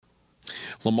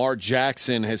Lamar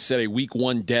Jackson has set a week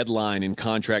 1 deadline in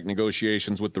contract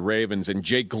negotiations with the Ravens, and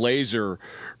Jake Glazer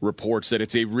reports that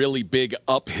it's a really big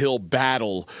uphill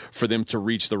battle for them to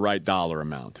reach the right dollar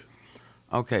amount.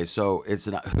 Okay, so it's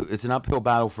an uphill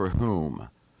battle for whom?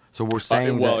 So we're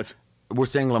saying we're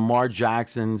saying Lamar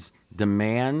Jackson's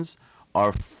demands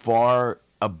are far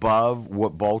above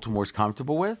what Baltimore's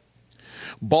comfortable with?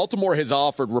 Baltimore has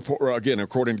offered, again,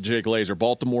 according to Jake Glazer,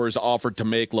 Baltimore has offered to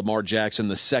make Lamar Jackson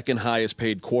the second highest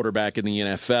paid quarterback in the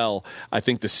NFL. I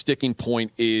think the sticking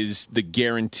point is the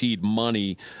guaranteed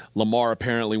money. Lamar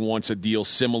apparently wants a deal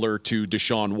similar to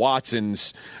Deshaun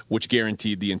Watson's, which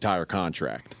guaranteed the entire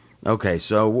contract. Okay,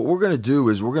 so what we're going to do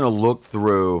is we're going to look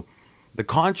through the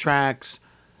contracts.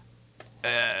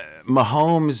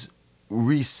 Mahomes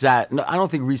reset. No, I don't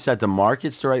think reset the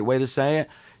market's the right way to say it.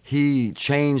 He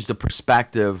changed the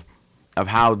perspective of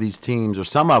how these teams, or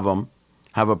some of them,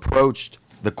 have approached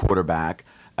the quarterback,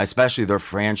 especially their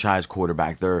franchise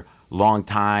quarterback, their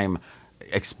long-time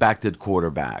expected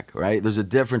quarterback, right? There's a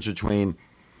difference between,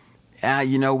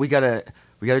 we gotta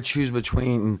choose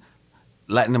between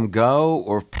letting him go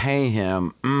or pay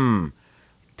him.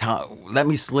 Let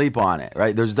me sleep on it,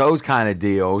 right? There's those kind of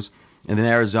deals, and then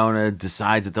Arizona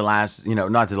decides at the last,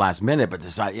 not the last minute, but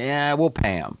decide, we'll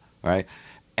pay him, right?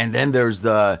 And then there's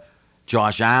the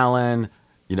Josh Allen,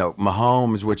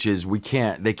 Mahomes, which is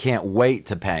they can't wait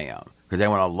to pay him because they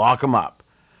want to lock him up.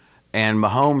 And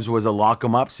Mahomes was a lock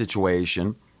him up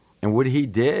situation, and what he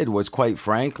did was, quite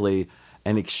frankly,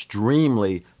 an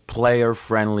extremely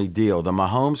player-friendly deal. The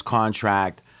Mahomes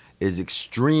contract is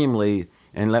extremely,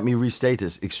 and let me restate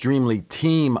this, extremely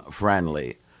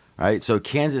team-friendly, right? So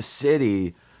Kansas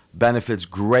City benefits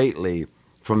greatly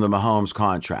from the Mahomes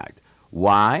contract.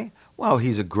 Why? Well,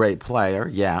 he's a great player,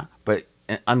 yeah, but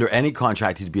under any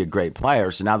contract, he'd be a great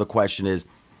player. So now the question is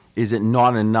it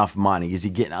not enough money? Is he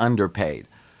getting underpaid?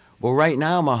 Well, right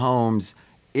now, Mahomes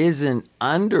isn't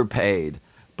underpaid,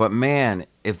 but man,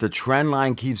 if the trend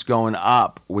line keeps going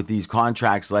up with these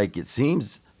contracts like it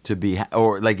seems to be,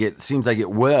 or like it seems like it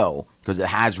will, because it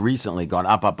has recently gone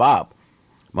up,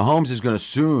 Mahomes is going to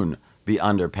soon be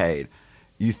underpaid.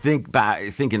 You think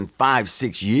in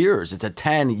 5-6 years, it's a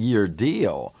 10-year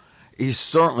deal. He's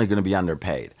certainly going to be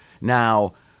underpaid.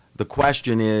 Now, the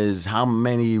question is, how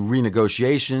many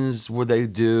renegotiations will they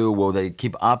do? Will they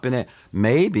keep upping it?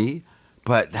 Maybe,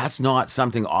 but that's not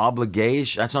something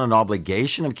obligation. That's not an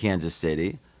obligation of Kansas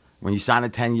City. When you sign a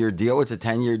 10-year deal, it's a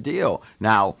 10-year deal.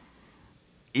 Now,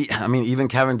 even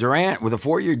Kevin Durant with a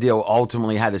 4-year deal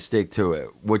ultimately had to stick to it,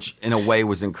 which in a way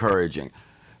was encouraging.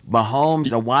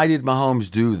 Mahomes. Now, why did Mahomes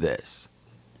do this?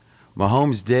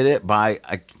 Mahomes did it by,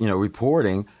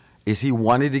 reporting is he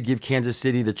wanted to give Kansas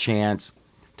City the chance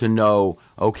to know,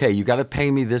 okay, you got to pay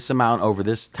me this amount over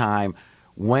this time.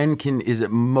 When is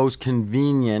it most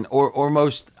convenient or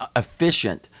most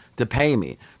efficient to pay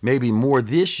me? Maybe more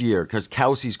this year because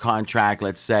Kelsey's contract,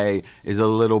 let's say, is a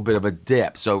little bit of a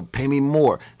dip. So pay me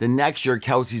more. The next year,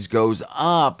 Kelsey's goes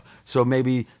up, so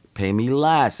maybe pay me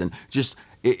less. And just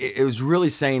it was really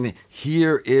saying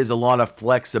here is a lot of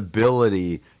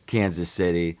flexibility, Kansas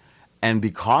City. And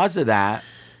because of that,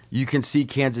 you can see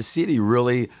Kansas City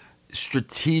really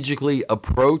strategically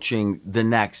approaching the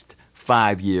next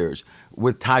 5 years.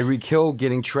 With Tyreek Hill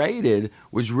getting traded,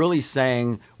 was really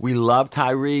saying we love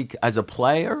Tyreek as a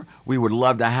player. We would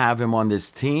love to have him on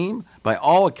this team by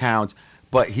all accounts,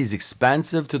 but he's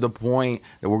expensive to the point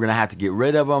that we're going to have to get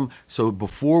rid of him. So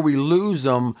before we lose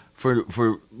him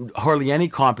for hardly any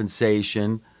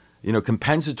compensation,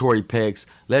 compensatory picks,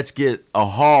 let's get a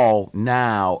haul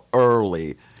now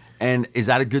early. And is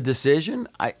that a good decision?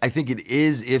 I think it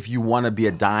is if you want to be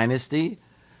a dynasty.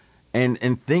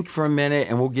 And think for a minute,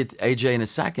 and we'll get to AJ in a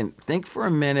second, think for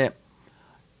a minute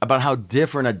about how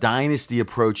different a dynasty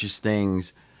approaches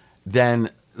things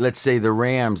than, let's say, the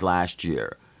Rams last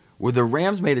year, where the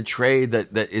Rams made a trade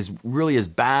that is really as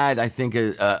bad, I think,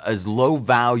 as low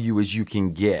value as you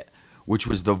can get, which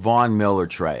was the Von Miller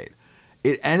trade.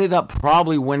 It ended up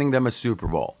probably winning them a Super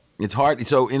Bowl. It's hard.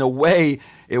 So in a way,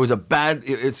 it was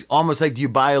it's almost like, do you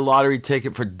buy a lottery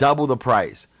ticket for double the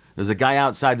price? There's a guy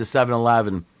outside the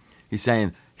 7-Eleven. He's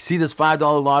saying, see this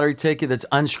 $5 lottery ticket that's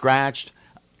unscratched?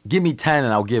 Give me 10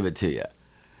 and I'll give it to you.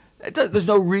 There's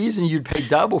no reason you'd pay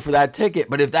double for that ticket.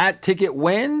 But if that ticket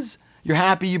wins, you're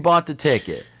happy you bought the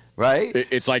ticket, right?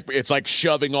 It's like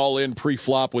shoving all in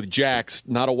pre-flop with jacks.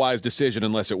 Not a wise decision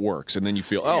unless it works. And then you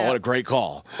feel, what a great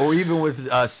call. Or even with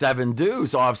 7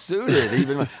 deuce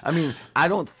off-suited. I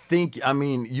don't think,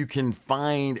 you can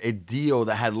find a deal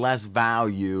that had less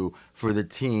value for the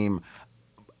team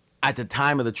at the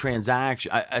time of the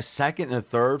transaction, a second and a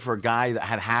third for a guy that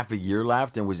had half a year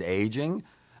left and was aging,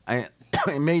 it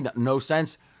made no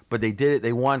sense. But they did it.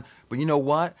 They won. But you know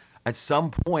what? At some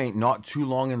point, not too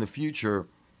long in the future,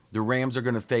 the Rams are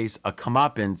going to face a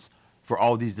comeuppance for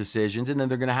all these decisions, and then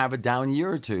they're going to have a down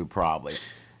year or two probably.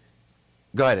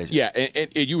 Go ahead, AJ. Yeah,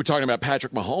 and you were talking about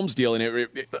Patrick Mahomes' deal, and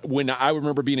when I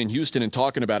remember being in Houston and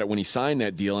talking about it when he signed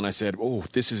that deal, and I said, "Oh,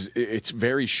 it's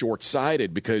very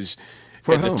short-sighted," because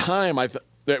For at whom? the time I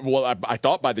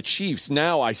thought by the Chiefs.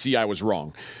 Now I see I was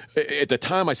wrong. At the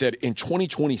time I said in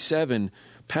 2027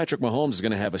 Patrick Mahomes is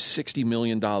going to have a $60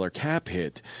 million cap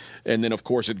hit, and then of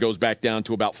course it goes back down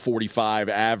to about 45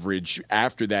 average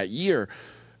after that year.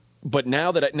 But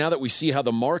now that we see how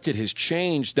the market has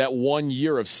changed, that 1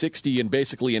 year of 60 and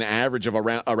basically an average of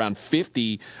around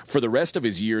 50 for the rest of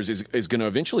his years is going to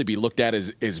eventually be looked at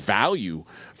as value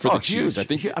for the Chiefs.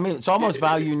 I mean, it's almost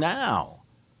value now.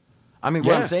 I mean,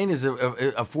 what I'm saying is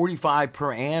a 45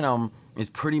 per annum is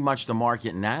pretty much the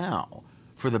market now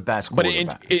for the best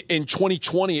quarterback. But in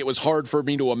 2020, it was hard for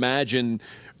me to imagine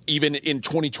even in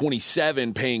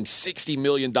 2027 paying $60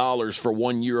 million for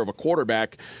 1 year of a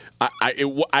quarterback.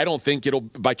 I don't think it'll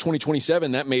by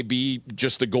 2027 that may be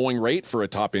just the going rate for a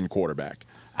top end quarterback.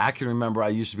 I can remember I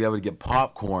used to be able to get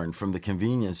popcorn from the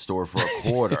convenience store for a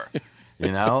quarter.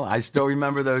 I still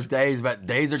remember those days, but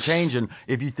days are changing.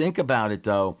 If you think about it,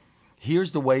 though,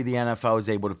 here's the way the NFL is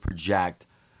able to project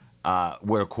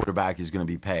what a quarterback is going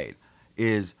to be paid.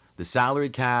 Is the salary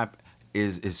cap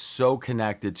is so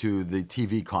connected to the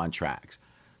TV contracts.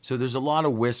 So there's a lot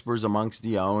of whispers amongst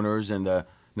the owners and the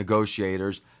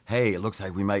negotiators. Hey, it looks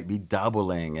like we might be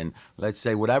doubling. And let's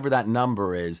say whatever that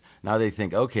number is, now they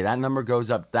think, okay, that number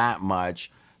goes up that much.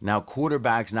 Now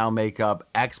quarterbacks now make up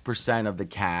X percent of the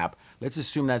cap. Let's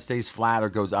assume that stays flat or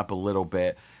goes up a little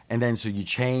bit. And then so you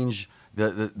change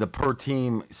the per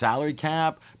team salary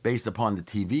cap based upon the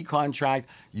TV contract.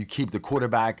 You keep the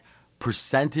quarterback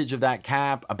percentage of that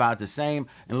cap about the same.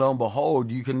 And lo and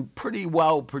behold, you can pretty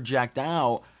well project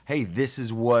out, hey, this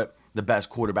is what the best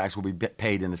quarterbacks will be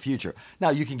paid in the future. Now,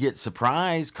 you can get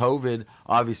surprised. COVID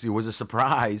obviously was a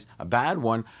surprise, a bad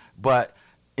one. But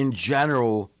in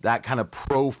general, that kind of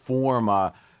pro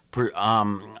forma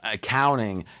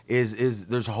accounting is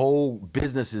there's whole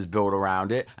businesses built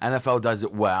around it. NFL does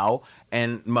it well.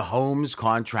 And Mahomes'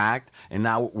 contract, and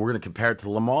now we're going to compare it to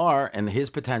Lamar and his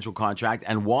potential contract.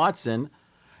 And Watson,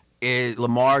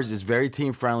 Lamar's is very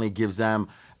team-friendly, gives them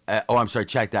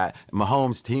check that.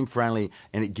 Mahomes team friendly,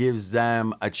 and it gives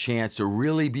them a chance to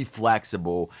really be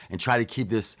flexible and try to keep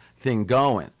this thing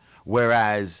going.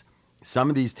 Whereas some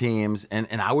of these teams, and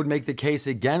I would make the case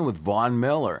again with Von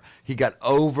Miller, he got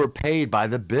overpaid by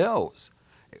the Bills.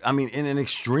 I mean, in an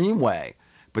extreme way.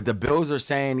 But the Bills are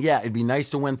saying, yeah, it'd be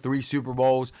nice to win 3 Super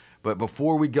Bowls, but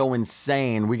before we go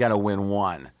insane, we got to win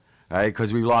 1. Right,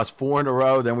 because we lost 4 in a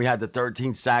row, then we had the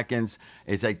 13 seconds.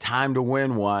 It's like time to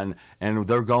win 1, and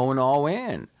they're going all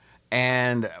in.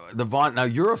 And now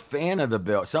you're a fan of the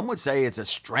Bills. Some would say it's a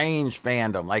strange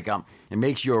fandom, like it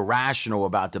makes you irrational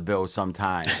about the Bills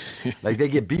sometimes. Like they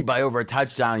get beat by over a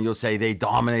touchdown, and you'll say they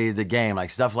dominated the game, like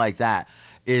stuff like that.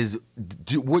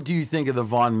 What do you think of the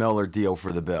Von Miller deal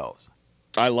for the Bills?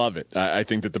 I love it. I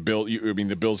think that the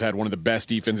Bills had one of the best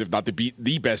defense, if not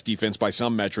the best defense by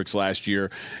some metrics last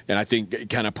year. And I think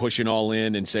kind of pushing all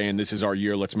in and saying this is our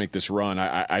year, let's make this run.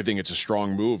 I think it's a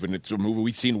strong move, and it's a move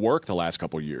we've seen work the last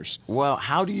couple of years. Well,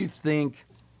 how do you think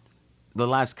the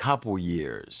last couple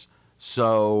years?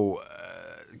 So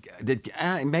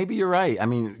maybe you're right. I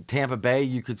mean, Tampa Bay,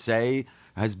 you could say,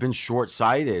 has been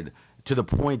short-sighted to the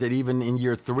point that even in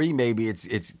year 3, maybe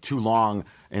it's too long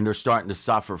and they're starting to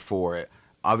suffer for it.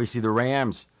 Obviously, the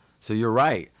Rams. So you're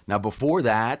right. Now, before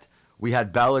that, we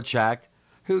had Belichick,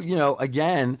 who,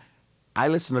 again, I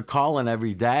listen to Colin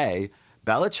every day.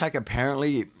 Belichick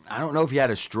apparently, I don't know if he had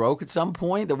a stroke at some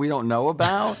point that we don't know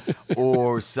about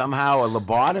or somehow a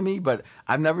lobotomy, but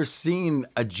I've never seen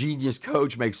a genius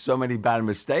coach make so many bad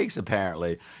mistakes,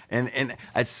 apparently. And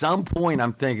at some point,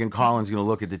 I'm thinking Colin's going to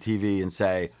look at the TV and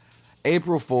say,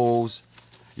 April Fools,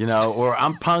 or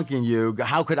I'm punking you.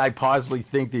 How could I possibly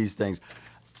think these things?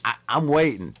 I'm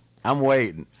waiting.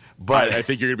 But I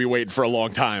think you're going to be waiting for a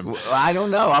long time. I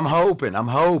don't know. I'm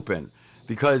hoping.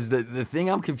 Because the thing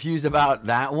I'm confused about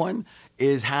that one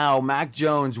is how Mac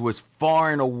Jones was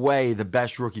far and away the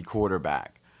best rookie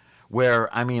quarterback.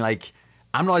 Where, I'm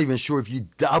not even sure if you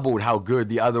doubled how good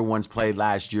the other ones played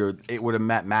last year, it would have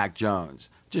met Mac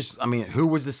Jones. Who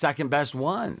was the second best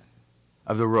one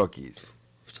of the rookies?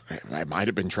 It might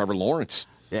have been Trevor Lawrence.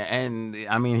 And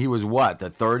I mean, he was what, the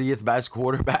 30th best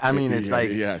quarterback? I mean, it's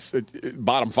like yes,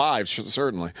 bottom five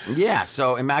certainly. Yeah.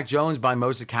 So and Mac Jones, by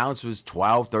most accounts, was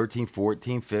 12, 13,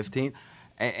 14, 15,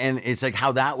 and it's like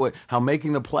how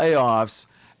making the playoffs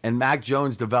and Mac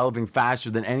Jones developing faster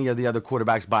than any of the other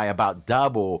quarterbacks by about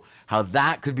double, how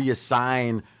that could be a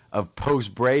sign of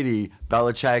post Brady.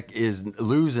 Belichick is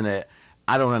losing it.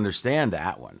 I don't understand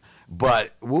that one,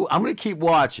 but I'm going to keep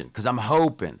watching because I'm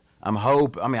hoping. I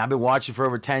mean, I've been watching for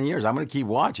over 10 years. I'm going to keep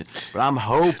watching, but I'm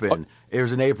hoping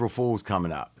there's an April Fool's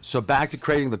coming up. So back to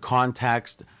creating the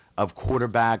context of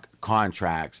quarterback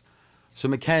contracts. So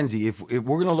Mackenzie, if we're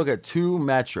going to look at two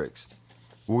metrics,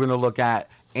 we're going to look at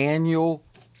annual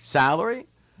salary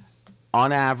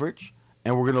on average,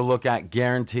 and we're going to look at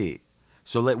guarantee.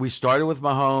 So we started with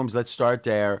Mahomes. Let's start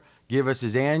there. Give us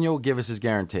his annual. Give us his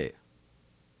guarantee.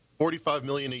 $45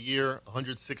 million a year,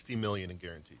 $160 million in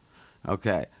guaranteed.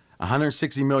 Okay.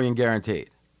 $160 million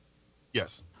guaranteed.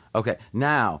 Yes. Okay,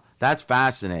 now that's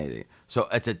fascinating. So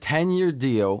it's a 10-year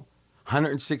deal,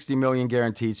 $160 million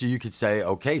guaranteed. So you could say,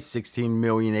 okay, $16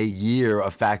 million a year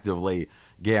effectively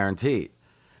guaranteed.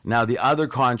 Now the other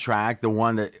contract, the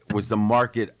one that was the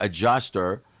market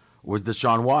adjuster, was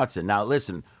Deshaun Watson. Now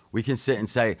listen, we can sit and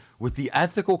say with the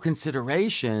ethical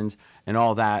considerations and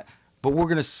all that, but we're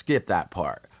going to skip that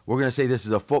part. We're going to say this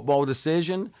is a football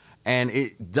decision. And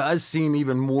it does seem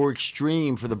even more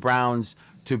extreme for the Browns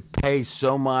to pay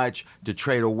so much, to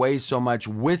trade away so much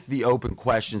with the open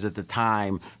questions at the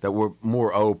time that were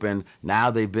more open. Now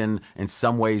they've been in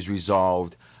some ways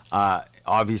resolved.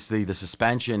 Obviously, the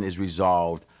suspension is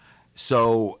resolved.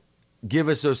 So give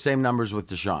us those same numbers with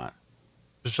Deshaun.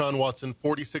 Deshaun Watson,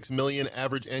 $46 million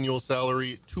average annual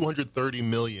salary, $230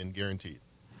 million guaranteed.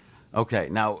 Okay,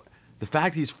 now the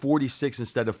fact he's 46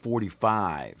 instead of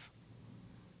 45,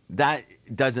 that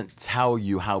doesn't tell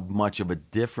you how much of a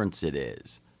difference it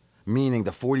is. Meaning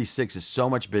the 46 is so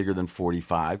much bigger than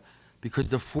 45 because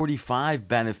the 45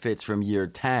 benefits from year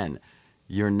 10,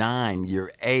 year 9,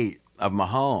 year 8 of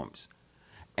Mahomes.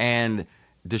 And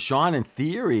Deshaun, in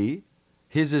theory,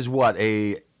 his is what,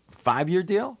 a 5-year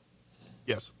deal?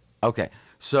 Yes. Okay.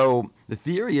 So the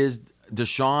theory is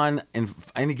Deshaun, and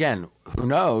again, who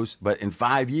knows, but in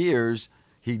 5 years,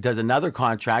 he does another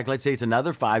contract. Let's say it's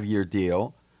another 5-year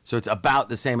deal. So it's about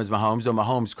the same as Mahomes, though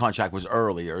Mahomes' contract was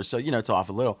earlier. So, it's off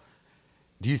a little.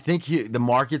 Do you think the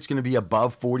market's going to be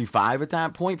above 45 at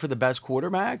that point for the best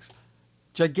quarterbacks?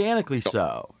 Gigantically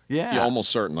so. Yeah. Almost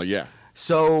certainly, yeah.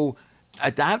 So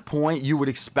at that point, you would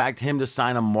expect him to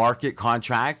sign a market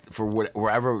contract for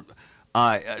wherever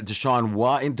Deshaun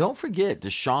was. And don't forget,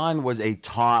 Deshaun was a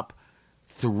top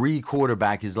 3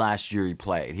 quarterback his last year he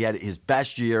played. He had his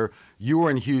best year. You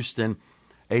were in Houston.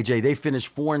 AJ, they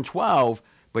finished 4-12.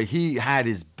 But he had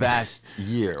his best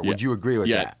year. Would you agree with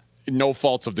that? No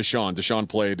faults of Deshaun. Deshaun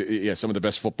played some of the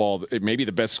best football, maybe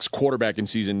the best quarterbacking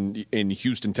season in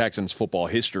Houston Texans football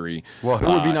history. Well,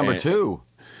 who would be number 2?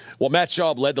 Well, Matt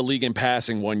Schaub led the league in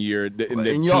passing one year. The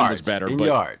team yards, was better. In but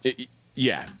yards.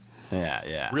 Yeah.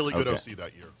 Really good OC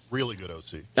that year. Really good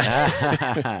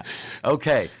OC.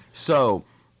 Okay, so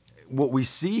what we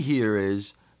see here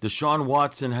is Deshaun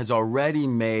Watson has already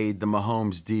made the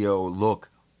Mahomes deal look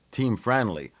team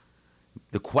friendly.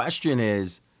 The question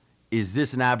is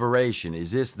this an aberration? Is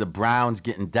this the Browns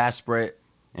getting desperate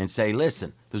and say,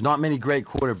 listen, there's not many great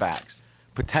quarterbacks.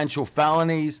 Potential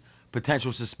felonies,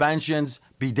 potential suspensions,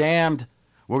 be damned.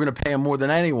 We're going to pay him more than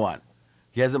anyone.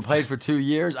 He hasn't played for 2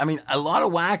 years. I mean, a lot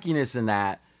of wackiness in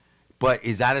that, but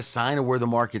is that a sign of where the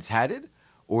market's headed?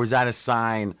 Or is that a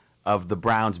sign of the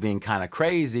Browns being kind of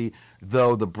crazy,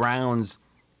 though the Browns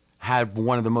have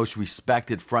one of the most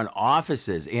respected front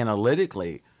offices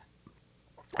analytically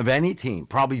of any team,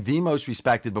 probably the most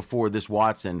respected before this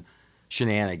Watson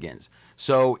shenanigans.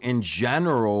 So in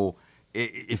general,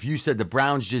 if you said the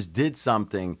Browns just did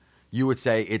something, you would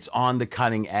say it's on the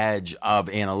cutting edge of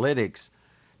analytics.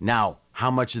 Now, how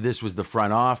much of this was the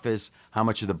front office? How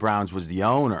much of the Browns was the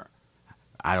owner?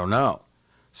 I don't know.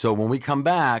 So when we come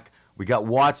back, we got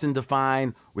Watson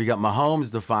defined, we got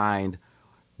Mahomes defined,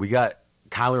 we got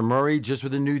Kyler Murray just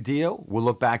with a new deal. We'll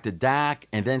look back to Dak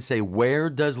and then say, where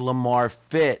does Lamar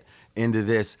fit into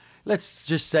this? Let's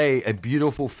just say a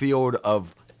beautiful field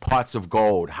of pots of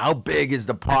gold. How big is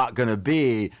the pot going to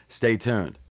be? Stay tuned.